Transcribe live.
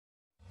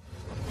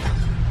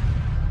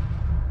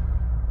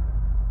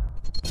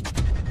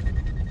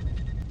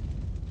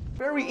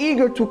Very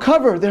eager to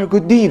cover their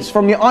good deeds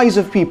from the eyes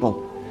of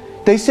people.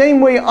 The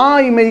same way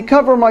I may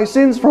cover my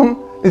sins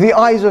from the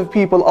eyes of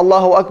people.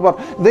 Allahu Akbar.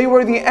 They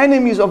were the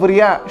enemies of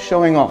riya,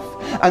 showing off.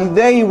 And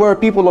they were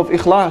people of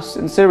ikhlas,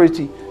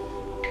 sincerity.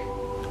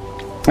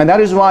 And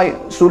that is why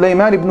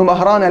Sulaiman ibn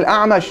Mahran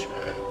al-A'mash,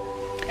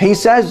 he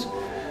says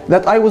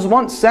that I was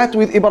once sat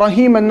with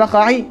Ibrahim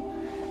al-Nakha'i,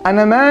 and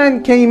a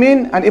man came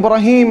in, and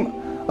Ibrahim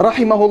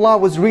rahimahullah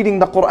was reading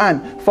the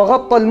Quran.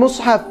 فَغَطَّ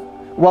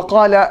الْمُصْحَفِ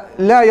وَقَالَ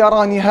لَا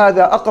يَرَانِ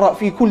هَذَا أَقْرَأ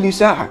فِي كُلِّ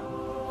سَاعَةٍ.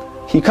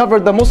 He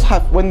covered the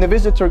Mus'haf when the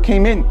visitor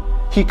came in.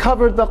 He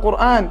covered the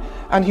Quran,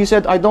 and he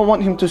said, I don't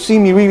want him to see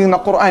me reading the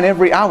Quran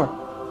every hour.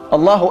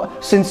 Allahu,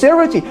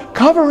 sincerity,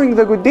 covering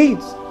the good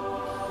deeds.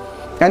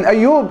 And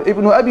Ayyub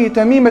ibn Abi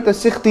Tamimat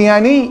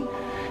al-Sikhtiyani,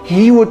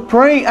 he would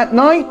pray at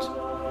night,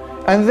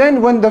 and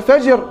then when the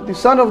Fajr, the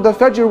sun of the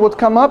Fajr would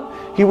come up,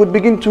 he would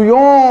begin to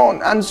yawn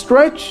and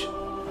stretch,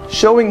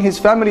 showing his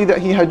family that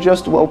he had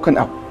just woken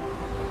up.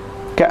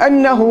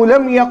 كأنه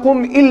لم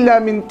يقم إلا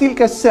من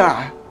تلك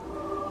الساعة.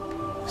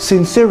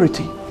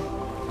 Sincerity.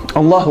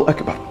 Allahu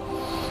Akbar.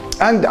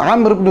 And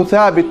Amr ibn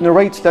Thabit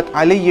narrates that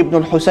Ali ibn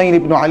al-Husayn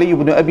ibn Ali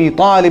ibn Abi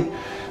Talib,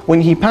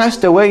 when he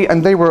passed away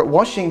and they were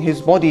washing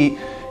his body,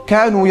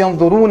 كانوا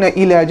ينظرون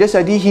إلى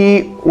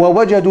جسده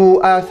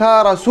ووجدوا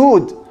آثار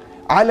سود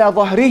على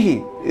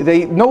ظهره.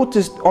 They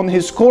noticed on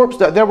his corpse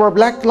that there were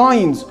black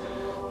lines,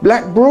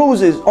 black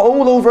bruises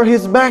all over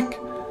his back.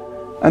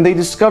 And they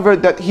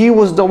discovered that he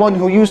was the one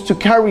who used to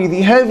carry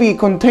the heavy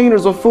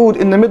containers of food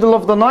in the middle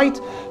of the night,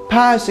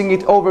 passing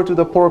it over to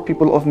the poor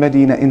people of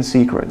Medina in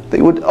secret.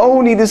 They would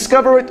only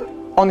discover it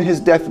on his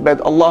deathbed.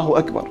 Allahu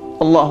Akbar.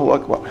 Allahu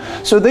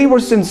Akbar. So they were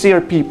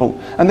sincere people,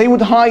 and they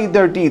would hide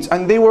their deeds,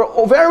 and they were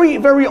very,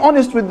 very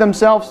honest with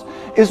themselves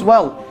as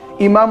well.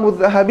 Imam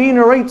al-Dhahabi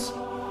narrates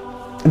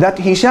that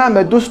Hisham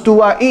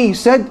ad-Dustuwa'i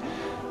said,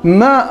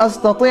 ما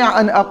أستطيع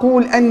أن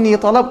أقول أني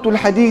طلبت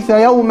الحديث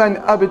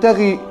يوما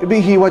أبتغي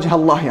به وجه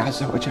الله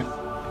عز وجل.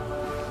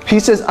 He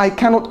says, I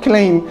cannot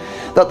claim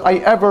that I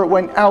ever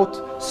went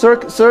out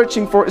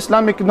searching for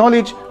Islamic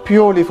knowledge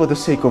purely for the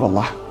sake of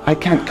Allah. I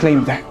can't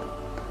claim that.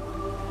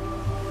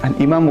 And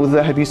Imam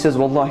al-Dhahabi says,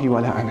 Wallahi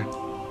wala ana.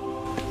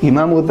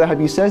 Imam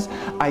al-Dhahabi says,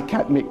 I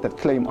can't make that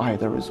claim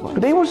either as well.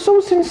 They were so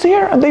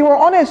sincere and they were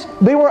honest.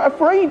 They were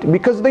afraid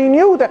because they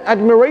knew that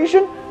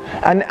admiration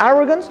and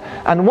arrogance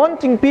and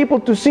wanting people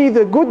to see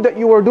the good that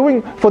you are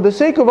doing for the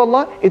sake of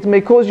Allah, it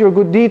may cause your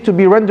good deed to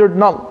be rendered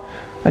null.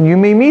 And you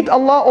may meet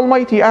Allah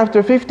Almighty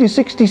after 50,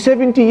 60,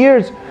 70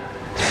 years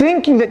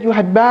thinking that you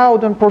had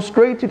bowed and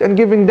prostrated and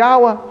given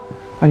da'wah,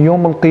 and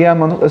Yawm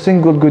al-Qiyamah not a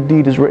single good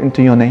deed is written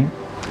to your name.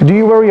 Do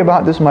you worry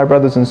about this, my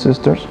brothers and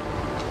sisters?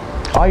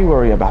 I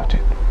worry about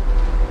it.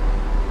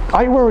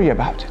 I worry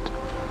about it.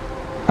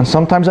 And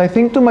sometimes I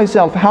think to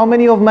myself, how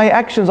many of my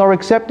actions are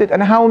accepted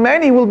and how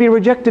many will be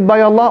rejected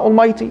by Allah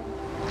Almighty?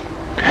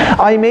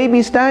 I may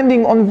be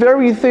standing on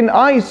very thin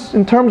ice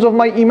in terms of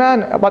my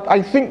iman, but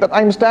I think that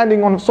I'm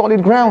standing on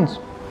solid grounds.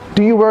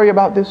 Do you worry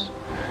about this?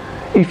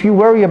 If you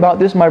worry about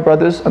this, my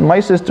brothers and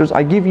my sisters,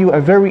 I give you a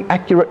very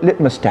accurate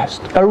litmus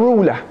test, a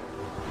ruler,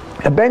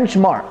 a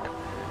benchmark,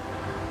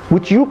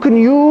 which you can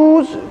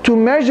use to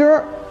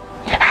measure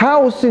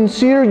how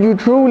sincere you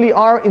truly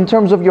are in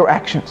terms of your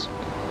actions.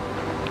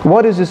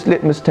 What is this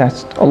litmus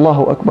test?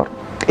 Allahu Akbar.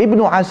 Ibn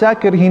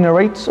Asakir, he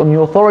narrates on the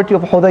authority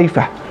of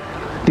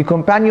Hudayfah, the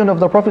companion of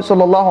the Prophet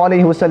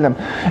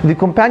ﷺ, the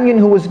companion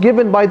who was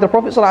given by the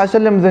Prophet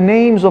ﷺ the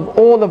names of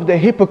all of the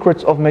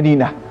hypocrites of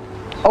Medina.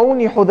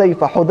 Only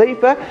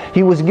Hudayfah,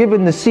 he was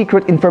given the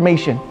secret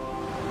information.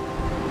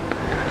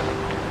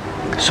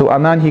 So a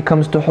man, he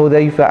comes to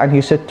Hudayfah and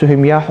he said to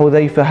him, Ya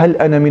Hudayfah,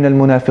 hal ana min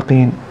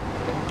al-munafiqeen?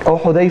 Oh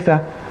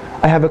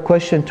Hudayfah, I have a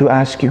question to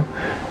ask you.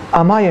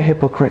 Am I a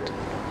hypocrite?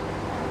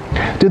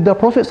 Did the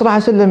Prophet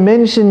ﷺ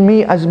mention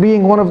me as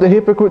being one of the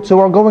hypocrites who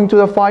are going to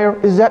the fire?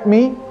 Is that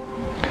me?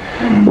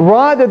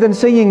 Rather than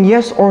saying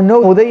yes or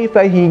no,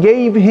 Hudayfah, he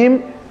gave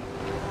him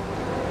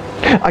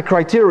a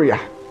criteria,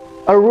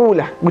 a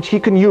rule which he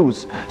can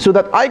use so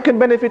that I can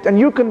benefit and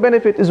you can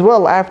benefit as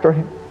well after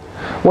him.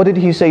 What did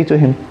he say to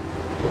him?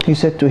 He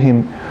said to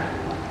him,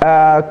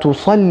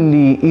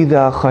 أتصلي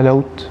إذا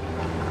خلوت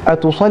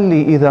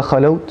أتصلي إذا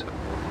خلوت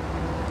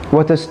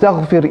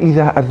وتستغفر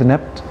إذا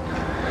أذنبت?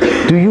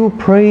 Do you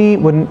pray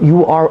when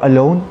you are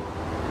alone?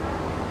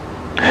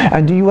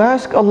 And do you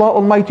ask Allah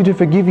Almighty to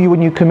forgive you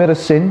when you commit a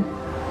sin?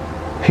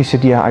 He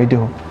said, yeah, I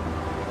do.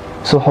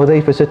 So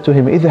Hudayfah said to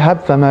him,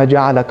 اذهب فما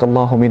جعلك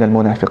الله من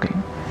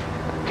المنافقين.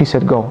 He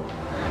said, go,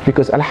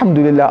 because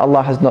Alhamdulillah,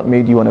 Allah has not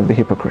made you one of the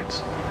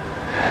hypocrites.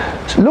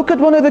 So look at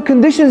one of the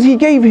conditions he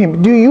gave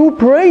him. Do you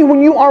pray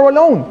when you are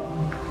alone?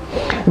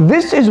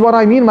 This is what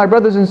I mean, my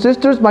brothers and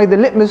sisters, by the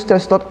litmus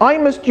test that I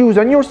must use,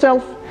 and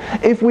yourself,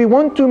 if we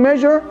want to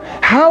measure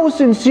how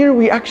sincere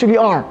we actually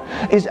are.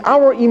 Is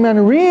our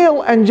iman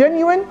real and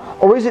genuine,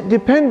 or is it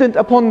dependent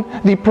upon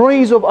the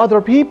praise of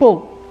other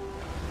people?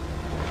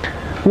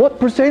 What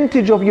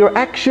percentage of your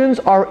actions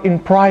are in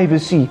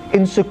privacy,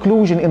 in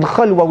seclusion, in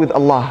khalwa with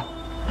Allah?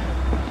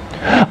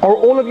 Or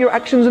all of your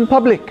actions in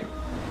public.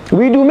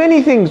 We do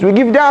many things. We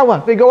give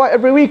da'wah. They go out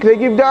every week. They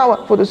give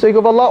da'wah for the sake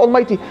of Allah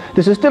Almighty.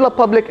 This is still a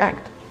public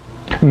act.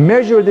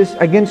 Measure this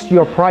against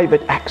your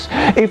private acts.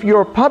 If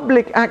your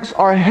public acts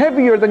are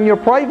heavier than your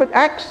private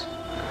acts,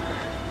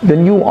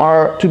 then you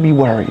are to be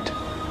worried.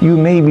 You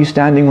may be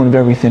standing on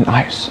very thin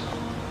ice.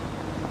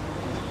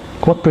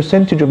 What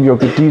percentage of your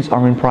good deeds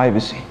are in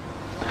privacy?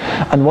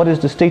 And what is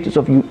the status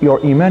of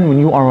your iman when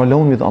you are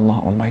alone with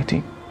Allah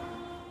Almighty?